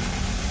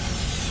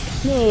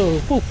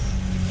 No. Oof.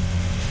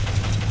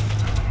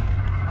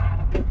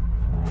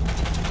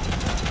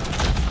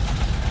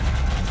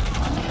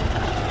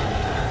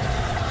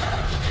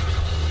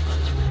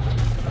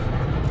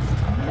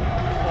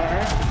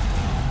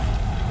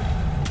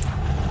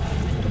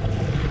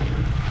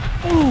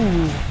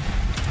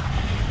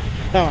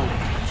 Come on.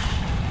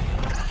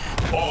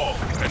 Fall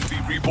and be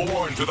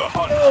reborn to the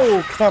hunt.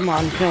 Oh, come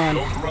on, come on.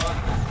 Don't run,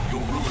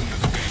 you'll ruin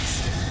the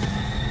beast.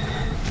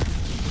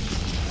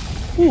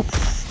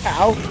 Oof.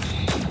 Ow.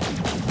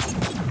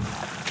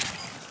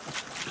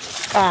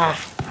 Ah.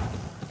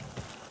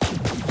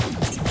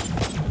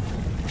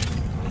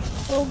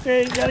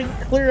 Okay, gotta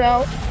clear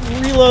out.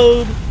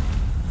 Reload.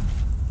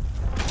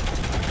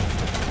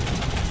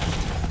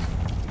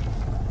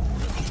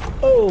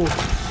 Oh.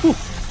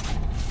 Oof.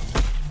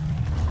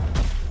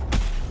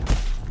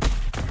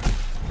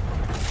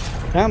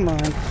 Come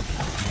on.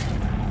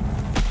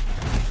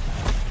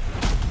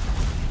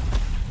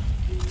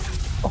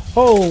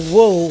 Oh,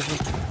 whoa.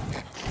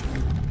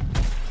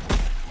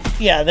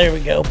 Yeah, there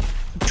we go.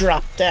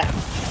 Drop that.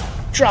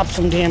 Drop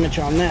some damage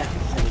on that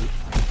thing.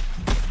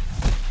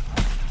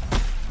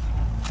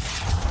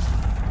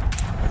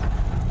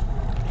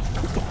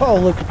 Oh,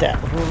 look at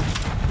that.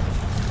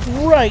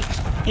 Right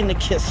in the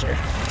kisser.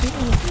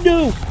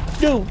 No,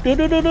 no, no,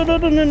 no, no, no, no,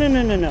 no, no, no,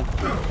 no, no, no.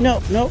 No,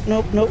 no,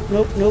 no, no,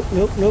 no, no,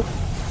 no, no.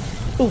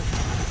 Oof.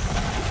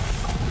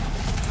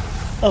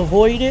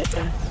 Avoid it.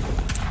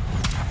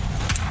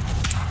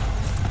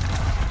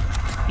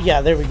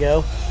 Yeah, there we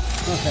go.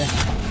 Okay.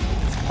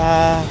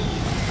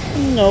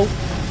 No.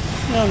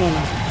 No, no,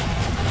 no.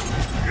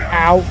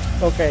 Ow.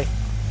 Okay.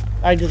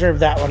 I deserve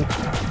that one.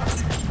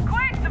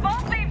 Quick, the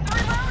vault thieves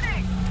are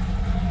reloading!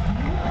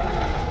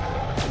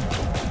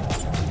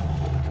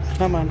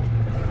 Come on.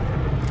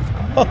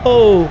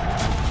 Oh.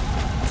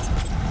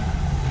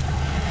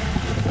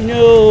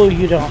 No,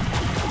 you don't.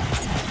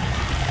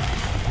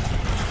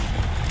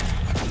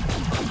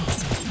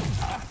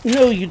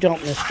 No, you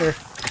don't, mister.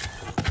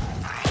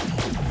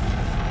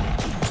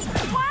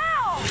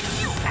 Wow!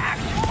 You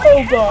actually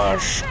Oh,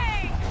 gosh.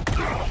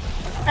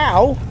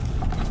 Ow.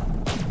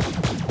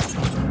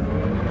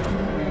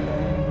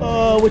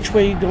 Which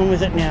way are you going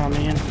with it now,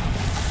 man?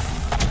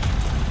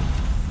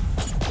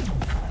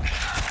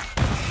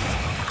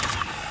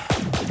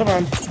 Come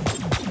on.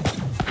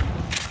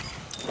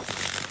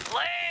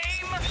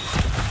 Flame!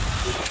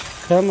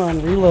 Come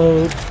on,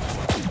 reload.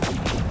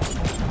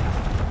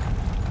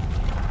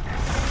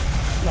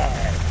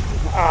 Alright.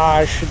 Ah,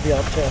 I should be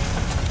able to.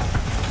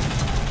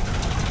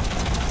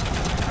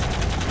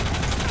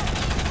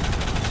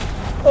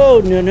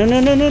 Oh, no, no, no,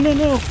 no, no, no,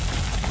 no.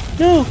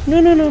 No,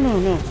 no, no, no, no,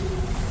 no.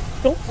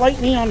 Don't light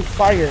me on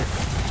fire.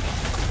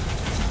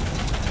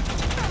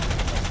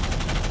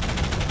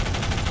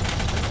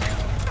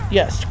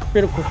 Yes,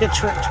 critical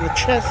hits right to the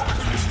chest.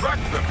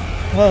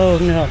 Oh,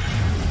 no.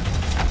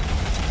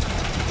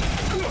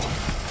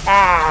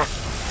 Ah.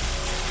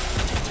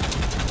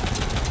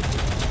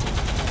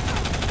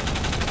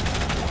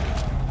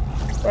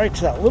 Right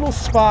to that little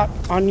spot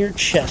on your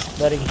chest,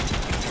 buddy.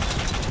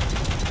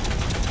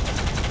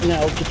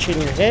 Now get you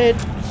in your head.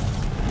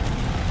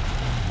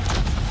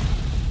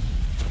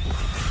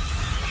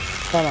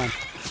 Come on.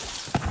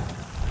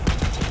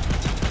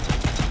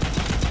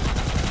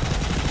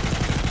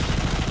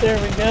 There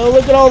we go.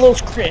 Look at all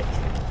those crits.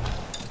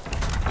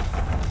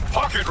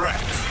 Pocket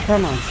rats.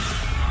 Come on.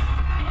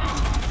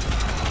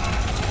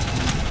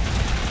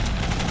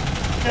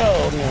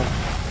 Oh, no.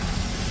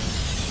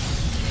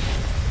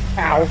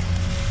 Ow.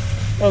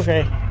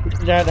 Okay.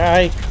 Did I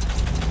die?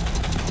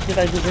 Did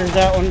I deserve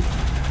that one?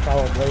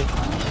 Probably.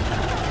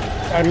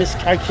 Did I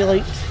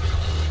miscalculate?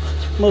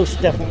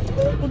 Most definitely.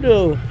 Oh,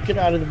 no. Get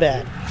out of the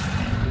bag.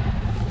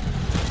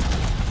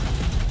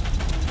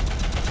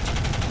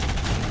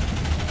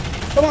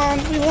 Come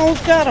on. We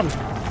almost got him.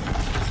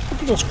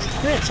 Look at those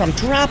crits I'm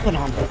dropping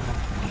on them.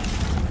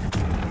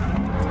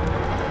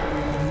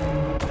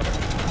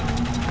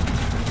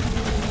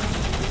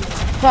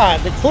 Ah,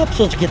 the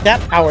Calypsos get that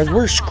power.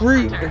 We're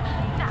screwed.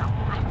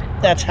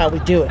 That's how we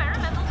do it.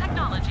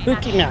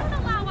 Hooking out.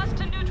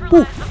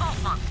 Ooh.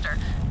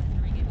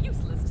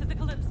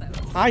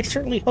 I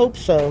certainly hope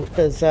so,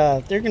 because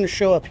they're going to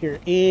show up here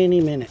any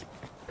minute.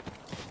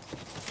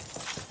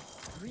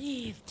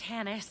 Breathe,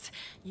 Tannis.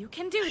 You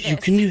can do this. You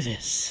can do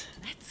this.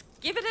 Let's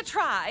give it a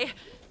try.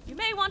 You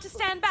may want to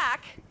stand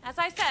back. As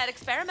I said,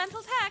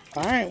 experimental tech.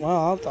 All right,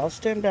 well, I'll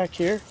stand back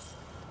here.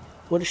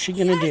 What is she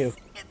going to do?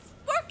 It's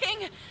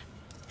working.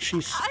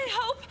 She's I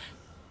hope.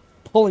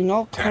 Pulling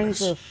all Tannis,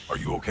 kinds of are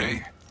you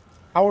okay?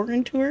 power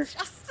into her.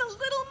 Just a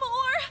little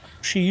more.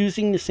 Is she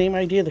using the same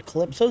idea the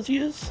Calypsos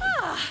use?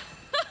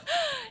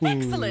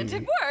 Excellent,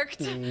 it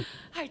worked.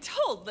 I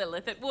told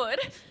Lilith it would.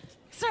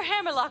 Sir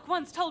Hammerlock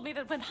once told me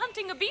that when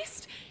hunting a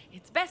beast,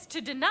 it's best to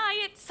deny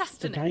its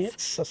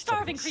sustenance.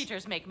 Starving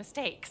creatures make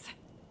mistakes.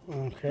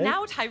 Okay.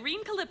 Now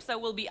Tyrene Calypso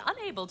will be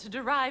unable to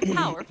derive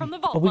power from the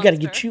Vault But we Monster. got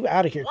to get you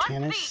out of here,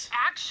 Tannis. What the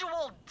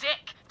actual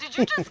dick? Did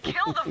you just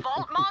kill the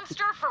Vault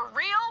Monster for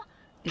real?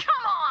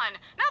 Come on!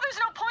 Now there's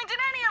no point in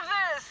any of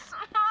this!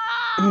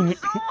 I'm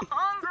so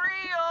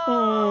hungry!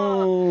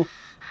 Oh.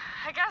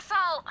 I guess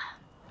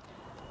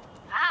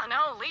I don't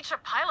know, leech a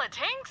pile of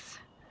tinks?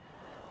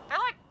 They're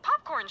like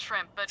popcorn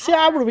shrimp, but See,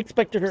 I would have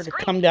expected her to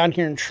come down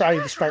here and try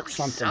to start really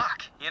something.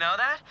 Suck. You know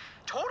that?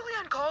 Totally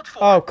uncalled for.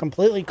 Oh,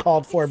 completely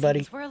called for, buddy.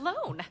 Since we're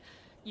alone,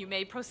 you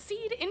may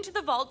proceed into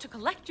the vault to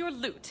collect your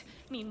loot.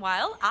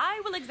 Meanwhile,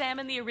 I will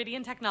examine the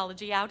Iridian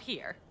technology out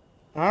here.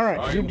 All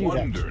right, you do that. I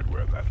wondered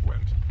where that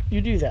went. You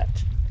do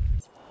that.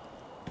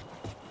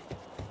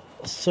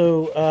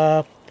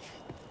 So,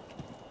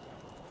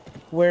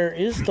 where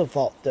is the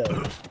vault,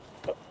 though?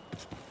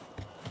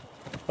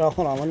 Well,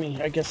 hold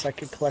on, I guess I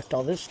could collect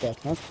all this stuff,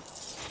 huh?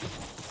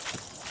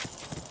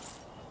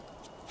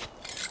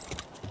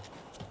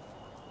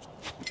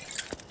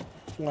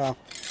 Well,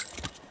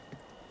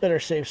 better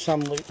save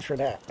some loot for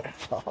that.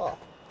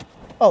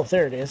 Oh,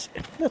 there it is.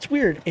 That's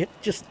weird. It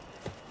just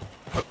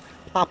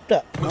popped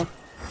up, huh?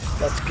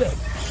 That's good.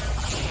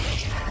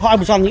 Oh, I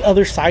was on the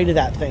other side of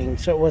that thing,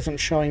 so it wasn't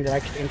showing that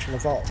I could enter the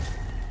vault.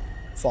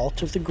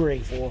 Vault of the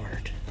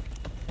Graveward.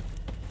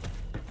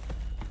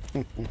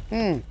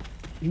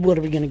 What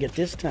are we going to get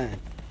this time?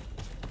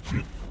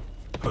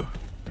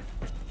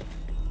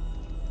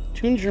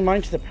 Tunes your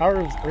mind to the power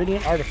of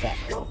radiant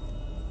artifacts.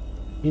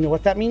 You know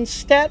what that means?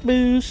 Stat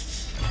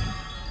boosts.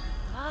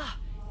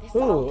 This Ooh,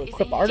 vault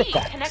equip is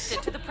artifacts.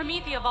 connected to the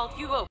Promethea vault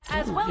you opened,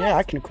 as well Yeah, as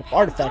I can equip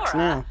artifacts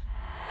now.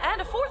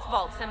 And a fourth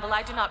vault symbol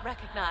I do not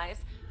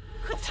recognize.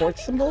 Could fourth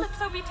symbol?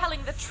 Calypso be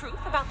telling the truth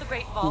about the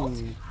Great Vault?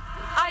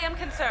 I am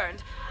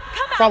concerned.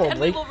 Come back Probably. and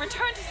we will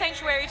return to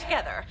Sanctuary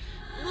together.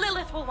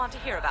 Lilith will want to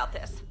hear about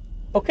this.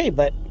 Okay,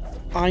 but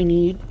I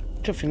need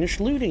to finish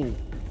looting.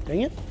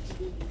 Dang it.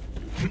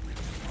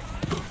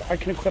 I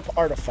can equip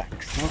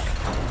artifacts, huh?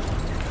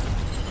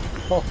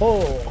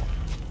 Ho-ho.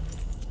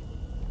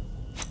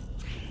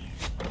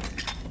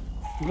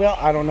 Well,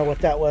 I don't know what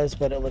that was,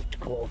 but it looked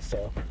cool,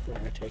 so we're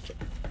going to take it.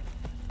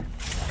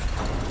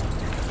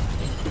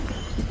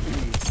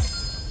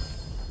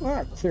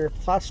 Ah, clear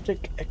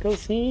plastic echo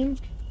theme.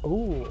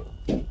 Ooh,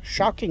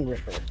 shocking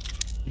ripper.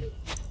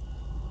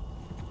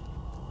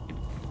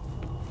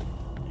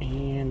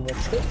 And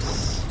what's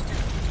this?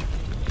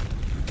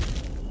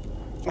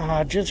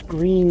 Ah, just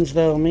greens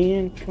though,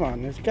 man. Come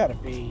on, there's gotta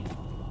be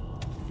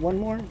one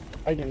more.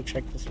 I didn't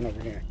check this one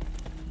over here.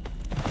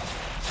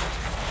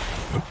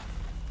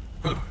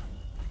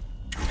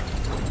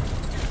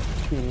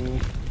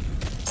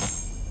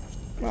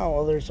 Oh,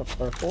 well, there's a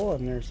purple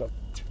and there's a...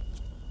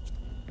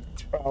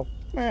 Oh,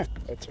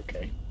 that's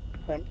okay.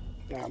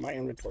 Nah, my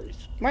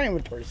inventory's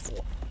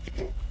full.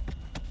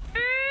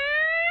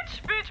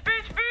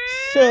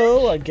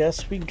 So, I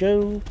guess we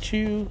go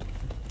to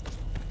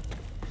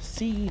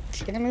see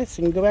Tannis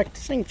and go back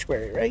to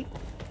Sanctuary, right?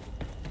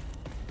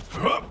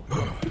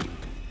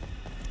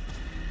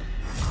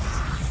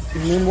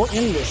 And then we'll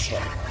end this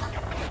one.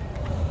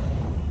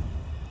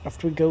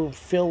 After we go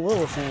fill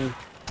Lilith in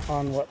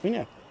on what we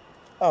know.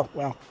 Oh,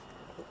 well.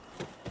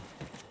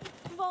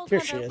 Vault Here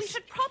Hunter, she is. we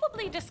should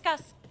probably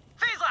discuss...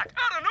 Fazak,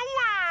 out of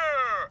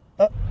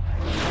nowhere!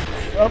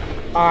 Oh,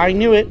 I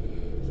knew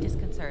it.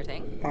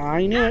 Disconcerting.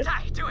 I knew it.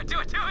 Do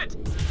it!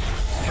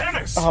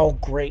 Tannis! Oh,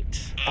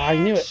 great. I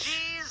knew it.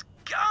 She's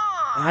gone!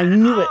 I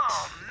knew it.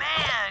 Oh,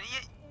 man.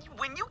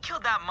 When you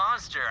killed that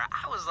monster,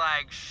 I was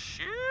like,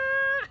 shit.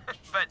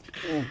 But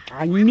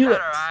I we've knew got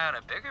it. our eye on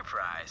a bigger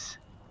prize.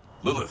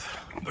 Lilith,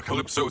 the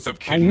Calypsos have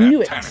I knew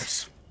kidnapped it.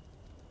 Tannis.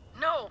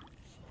 No!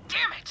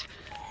 Damn it!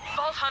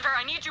 Vault Hunter,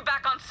 I need you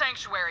back on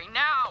Sanctuary,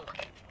 now!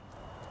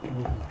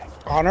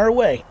 On our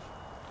way.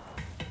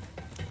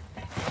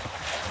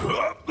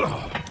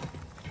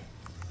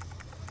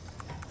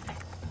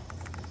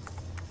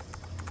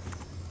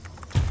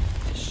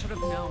 Should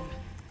have known.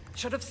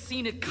 Should have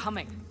seen it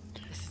coming.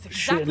 This is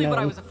Should have exactly what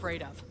I known. was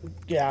afraid of.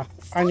 Yeah,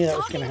 I knew that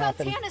was Talking going to about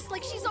happen. Tannis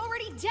like she's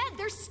already dead.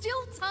 There's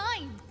still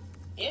time.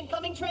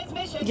 Incoming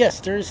transmission. Yes,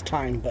 there is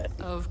time, but...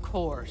 Of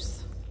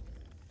course.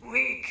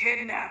 We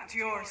kidnapped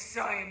your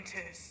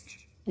scientist.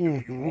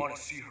 You want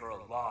to see her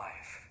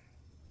alive.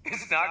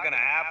 It's not gonna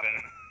happen.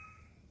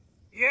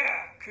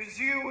 Yeah, 'cause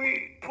you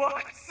eat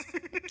butts.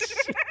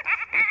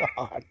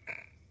 God.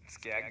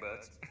 Skag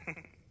butts.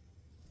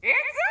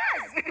 It's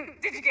us!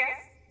 Did you guess?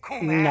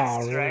 Cool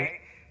masks, really. right?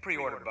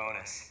 Pre-order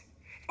bonus.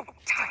 Oh,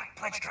 Ty,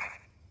 pledge drive.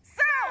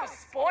 So,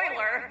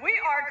 spoiler, we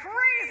are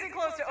crazy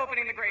close to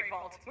opening the Great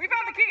Vault. We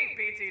found the key,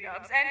 BT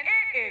dubs, and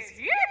it is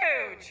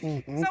huge!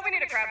 So we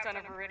need a crap ton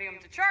of iridium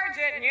to charge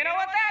it, and you know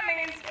what that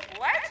means.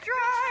 Let's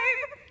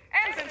drive!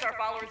 And since our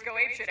followers go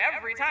apeshit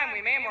every time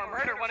we maim or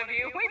murder one of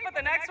you, we put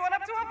the next one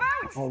up to a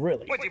vote! Oh,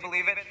 really? Would you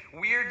believe it?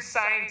 Weird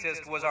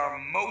Scientist was our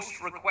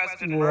most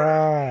requested murder.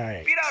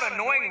 Right. Beat out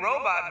Annoying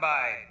Robot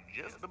by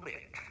just a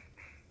bit.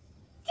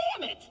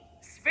 Damn it!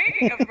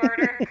 Speaking of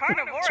murder,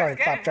 Carnivora's Sorry,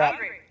 getting Claptrap.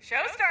 hungry.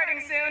 Show's starting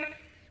soon,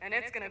 and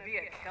it's gonna be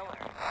a killer.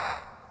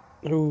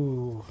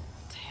 Ooh.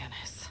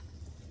 Tannis.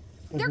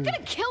 They're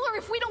gonna kill her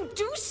if we don't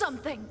do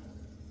something!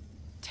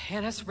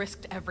 Tannis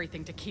risked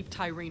everything to keep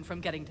Tyreen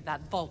from getting to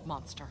that vault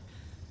monster.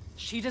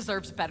 She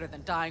deserves better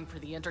than dying for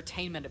the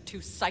entertainment of two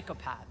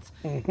psychopaths.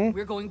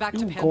 We're going back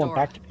to Pandora. Going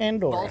back to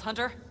Pandora. Vault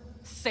Hunter,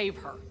 save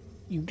her.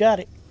 You got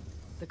it.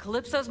 The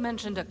Calypsos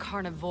mentioned a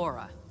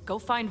Carnivora. Go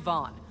find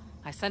Vaughn.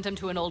 I sent him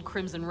to an old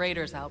Crimson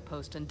Raiders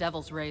outpost in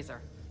Devil's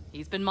Razor.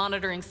 He's been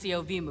monitoring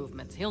COV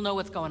movements. He'll know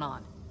what's going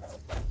on. You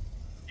got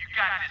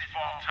this,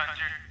 Vault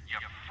Hunter, you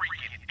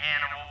freaking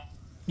animal.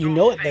 You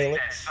know it, Save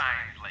that Valix.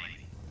 science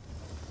lady.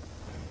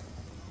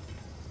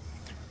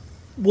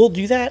 We'll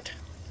do that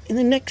in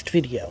the next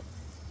video.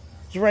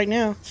 So right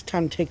now, it's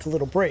time to take a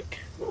little break.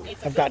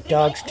 I've got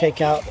dogs to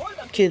take out,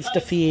 kids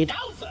to feed,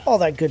 all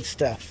that good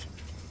stuff.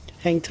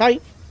 Hang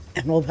tight,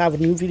 and we'll have a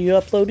new video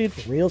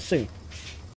uploaded real soon.